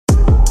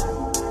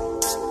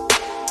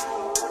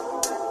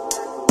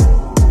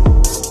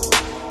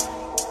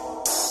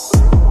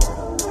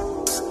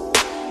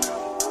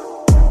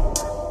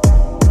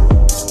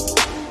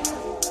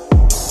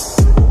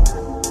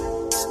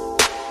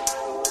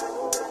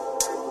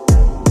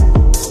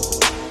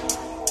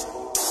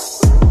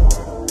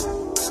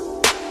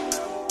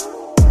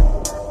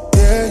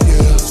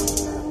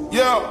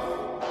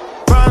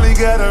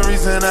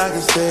and I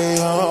can stay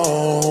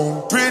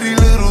home. Pretty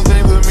little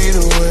thing for me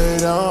to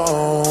wait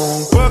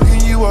on.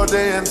 Fucking you all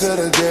day until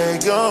the day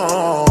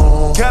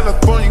gone.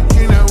 California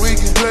kingdom, we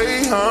can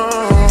play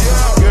home.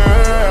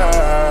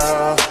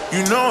 Girl,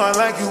 you know I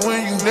like it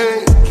when you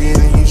naked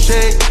and you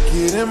shake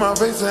it in my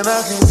face and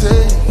I can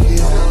take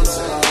it.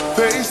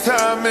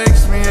 FaceTime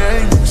makes me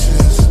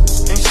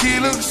anxious, and she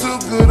looks so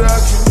good I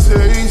can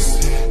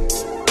taste it.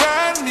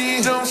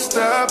 Rodney, don't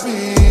stop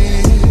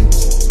it.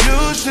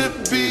 You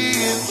should be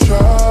in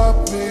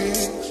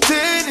tropics,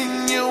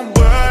 dating your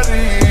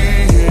body,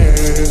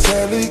 yeah.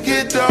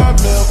 Delicate dark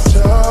milk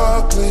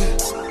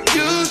chocolate.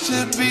 You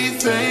should be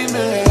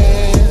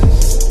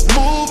famous.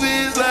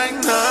 Movies like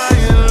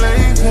Nine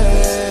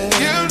Laypan.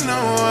 You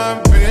know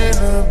I've been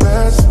the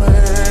best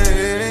man,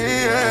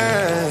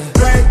 yeah.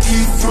 Back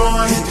keep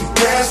flowing, hit the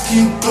gas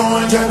keep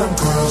going. Got them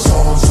girls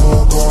on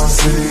tour, going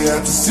city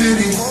after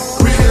city.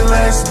 Real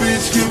ass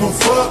bitch, give a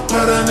fuck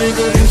about a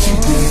nigga if she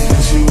did.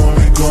 And she want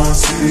me going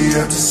city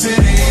after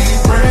city.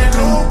 Brand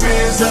new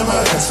biz, never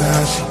asked her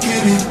how she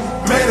get it.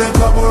 Made a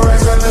couple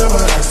racks, I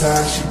never asked her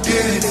how she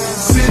did it.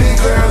 City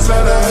girls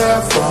like to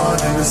have fun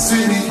in the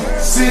city.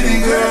 City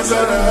girls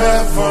like to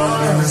have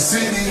fun in the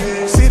city.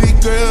 City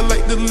girl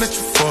like to let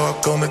you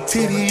fuck on the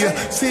titty, yeah.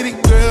 City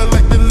girl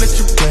like to let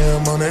you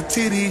blam on that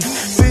titty.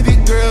 City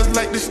girls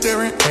like to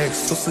stare and act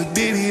so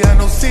sedity. I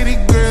know city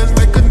girls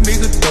like a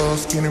nigga dog,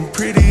 skin and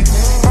pretty.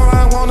 All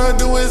I wanna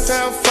do is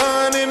have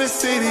fun in the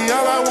city.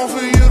 All I want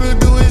for you to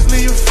do is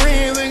leave your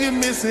friends and get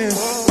missing.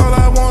 All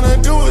I wanna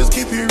do is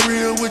keep it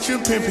real with your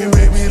pimpin',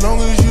 baby. Long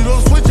as you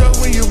don't switch up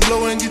when you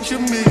blow and get your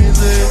millions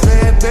in.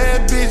 Bad,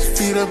 bad bitch,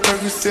 feet up,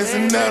 Percocets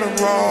and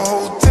Adderall.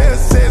 Hotel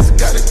sets,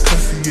 got a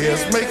cussy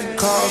ass, making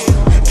calls.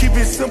 Keep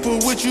it simple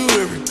with you,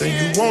 everything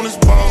you want is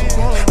ball.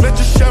 Let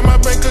you share my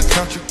bank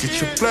account, you get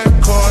your black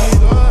card.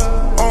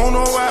 I don't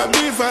know why I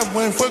be if I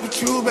wouldn't fuck with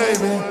you,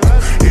 baby.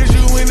 Is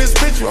you in this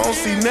picture, I don't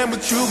see nothing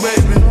but you,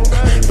 baby.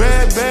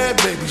 Bad,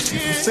 bad baby, she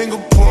from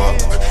Singapore.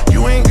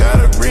 You ain't got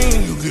a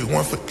ring, you get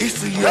one for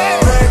each of y'all.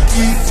 Back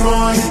keep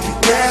flowing, hit the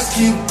gas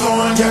keep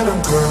going. Got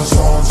them girls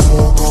on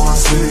tour, going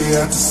city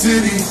after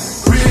city.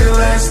 Real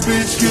ass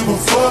bitch, give a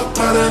fuck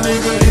about a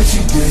nigga if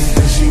she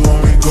did. And she want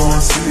me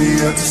going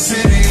city after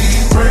city.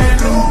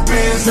 Brand new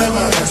biz,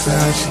 never asked her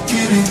how she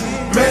get it.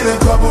 Made a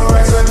couple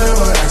racks, I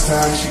never asked her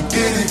how she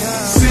did it.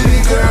 City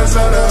girls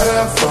like to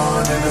have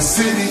fun in the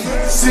city.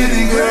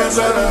 City girls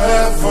like to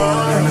have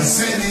fun in the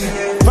city.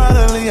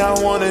 Finally I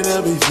wanted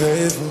to be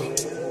faithful.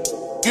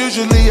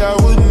 Usually I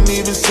wouldn't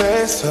even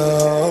say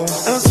so.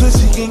 And so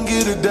she can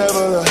get a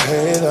devil a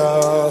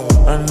hater.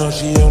 I know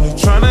she only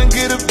tryna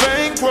get a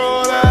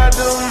bankroll. I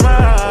don't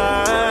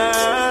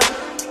mind,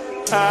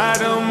 I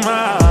don't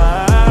mind.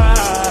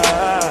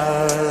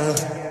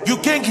 You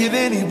can't get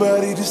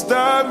anybody to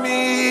stop me,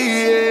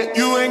 yeah.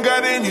 You ain't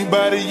got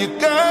anybody, you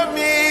got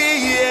me,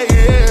 yeah,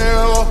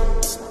 yeah.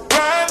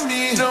 Ride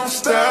me, don't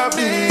stop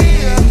me.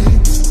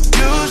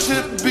 You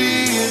should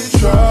be in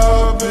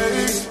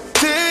tropics,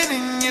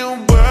 dating your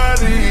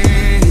body,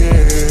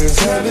 yeah.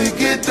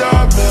 Delicate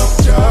dark milk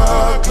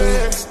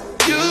chocolate.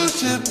 You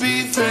should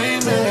be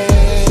famous.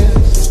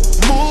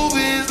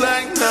 Movies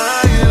like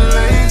Nine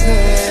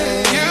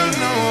Laypan. You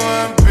know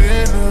I've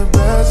been the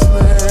best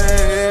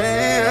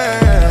man.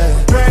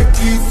 Back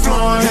keep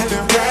flowing, hit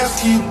the gas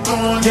keep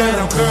going. Get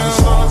them girls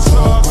on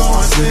tour,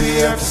 going city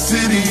after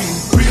city.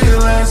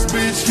 Real ass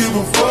bitch, give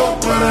a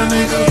fuck about a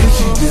nigga if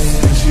she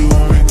did. And she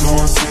want me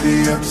going city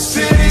after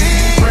city.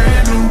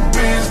 Brand new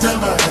bands,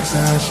 never asked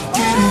her how she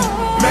get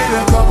it.